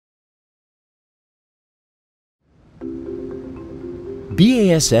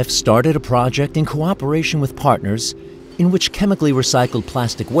BASF started a project in cooperation with partners in which chemically recycled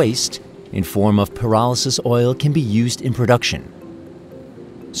plastic waste in form of pyrolysis oil can be used in production.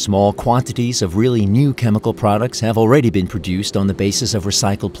 Small quantities of really new chemical products have already been produced on the basis of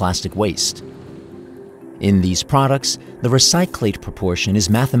recycled plastic waste. In these products, the recyclate proportion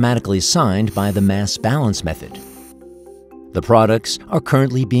is mathematically assigned by the mass balance method. The products are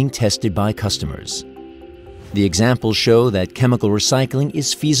currently being tested by customers. The examples show that chemical recycling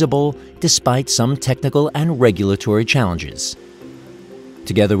is feasible despite some technical and regulatory challenges.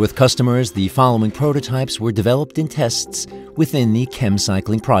 Together with customers, the following prototypes were developed in tests within the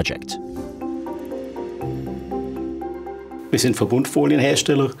ChemCycling project. Wir sind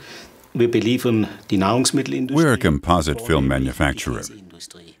Verbundfolienhersteller. Wir beliefern die Nahrungsmittelindustrie. We're a composite film manufacturer.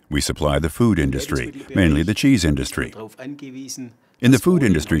 We supply the food industry, mainly the cheese industry. In the food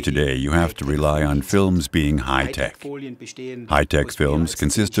industry today, you have to rely on films being high-tech. High-tech films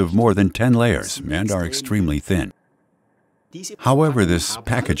consist of more than 10 layers and are extremely thin. However, this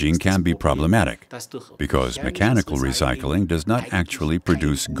packaging can be problematic because mechanical recycling does not actually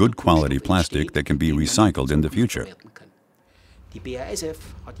produce good quality plastic that can be recycled in the future.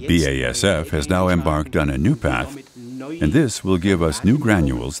 BASF has now embarked on a new path, and this will give us new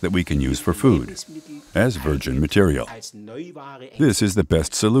granules that we can use for food as virgin material. This is the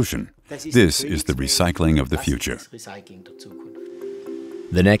best solution. This is the recycling of the future.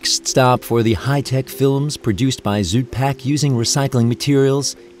 The next stop for the high-tech films produced by Südpack using recycling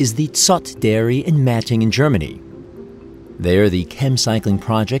materials is the Zott dairy in Matting in Germany. There, the ChemCycling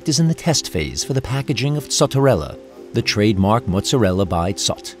project is in the test phase for the packaging of Zottolrella, the trademark mozzarella by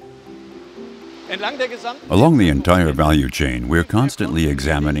Zott. Along the entire value chain, we're constantly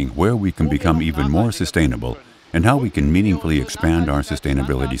examining where we can become even more sustainable and how we can meaningfully expand our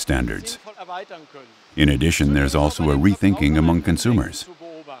sustainability standards. In addition, there's also a rethinking among consumers.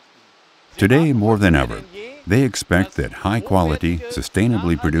 Today, more than ever, they expect that high-quality,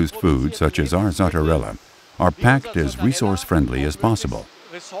 sustainably produced foods such as our Zottolrella are packed as resource-friendly as possible.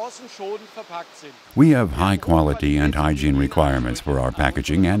 We have high-quality and hygiene requirements for our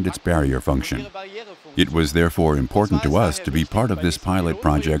packaging and its barrier function. It was therefore important to us to be part of this pilot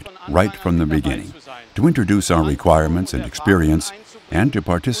project right from the beginning, to introduce our requirements and experience, and to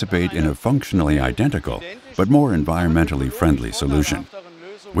participate in a functionally identical but more environmentally friendly solution.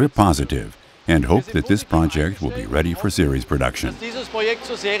 We're positive and hope that this project will be ready for series production.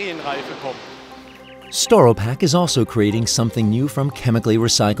 Storopak is also creating something new from chemically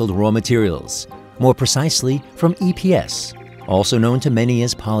recycled raw materials, more precisely from EPS, also known to many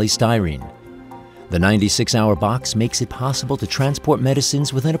as polystyrene. The 96-hour box makes it possible to transport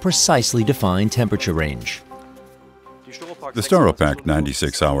medicines within a precisely defined temperature range. The Storopak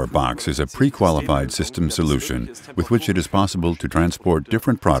 96-hour box is a pre-qualified system solution with which it is possible to transport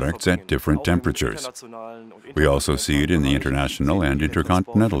different products at different temperatures. We also see it in the international and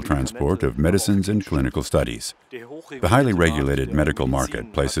intercontinental transport of medicines and clinical studies. The highly regulated medical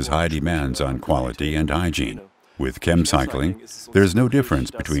market places high demands on quality and hygiene. With ChemCycling, there is no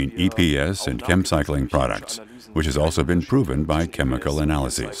difference between EPS and ChemCycling products, which has also been proven by chemical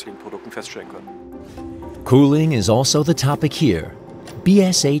analyses. Cooling is also the topic here.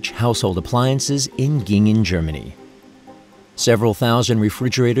 BSH household appliances in Gingen, Germany. Several thousand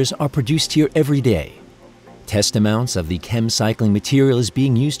refrigerators are produced here every day. Test amounts of the ChemCycling material is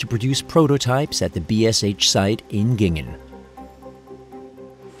being used to produce prototypes at the BSH site in Gingen.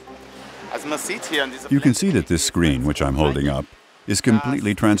 You can see that this screen, which I'm holding up, is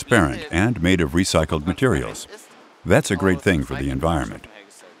completely transparent and made of recycled materials. That's a great thing for the environment.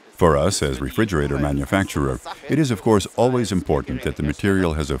 For us, as refrigerator manufacturer, it is of course always important that the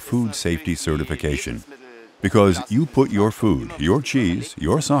material has a food safety certification. Because you put your food, your cheese,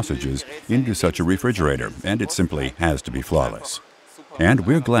 your sausages into such a refrigerator, and it simply has to be flawless. And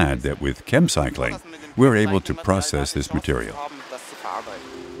we're glad that with ChemCycling, we're able to process this material.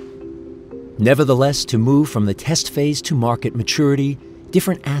 Nevertheless, to move from the test phase to market maturity,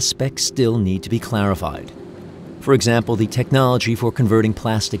 different aspects still need to be clarified. For example, the technology for converting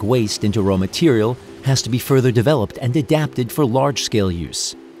plastic waste into raw material has to be further developed and adapted for large-scale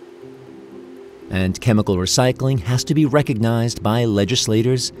use. And chemical recycling has to be recognized by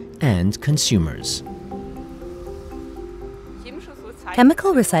legislators and consumers.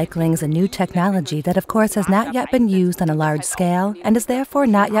 Chemical recycling is a new technology that, of course, has not yet been used on a large scale and is therefore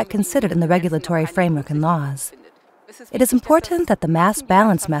not yet considered in the regulatory framework and laws. It is important that the mass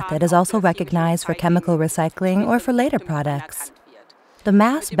balance method is also recognized for chemical recycling or for later products. The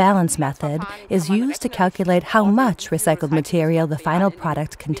mass balance method is used to calculate how much recycled material the final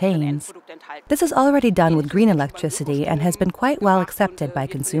product contains. This is already done with green electricity and has been quite well accepted by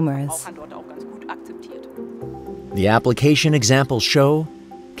consumers. The application examples show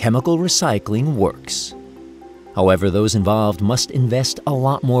chemical recycling works. However, those involved must invest a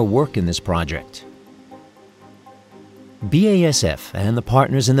lot more work in this project. BASF and the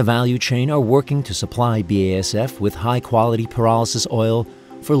partners in the value chain are working to supply BASF with high-quality pyrolysis oil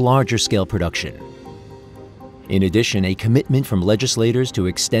for larger-scale production. In addition, a commitment from legislators to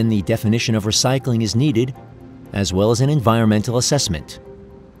extend the definition of recycling is needed, as well as an environmental assessment.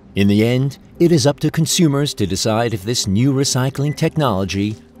 In the end, it is up to consumers to decide if this new recycling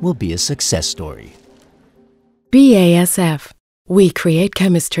technology will be a success story. BASF. We create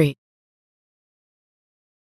chemistry.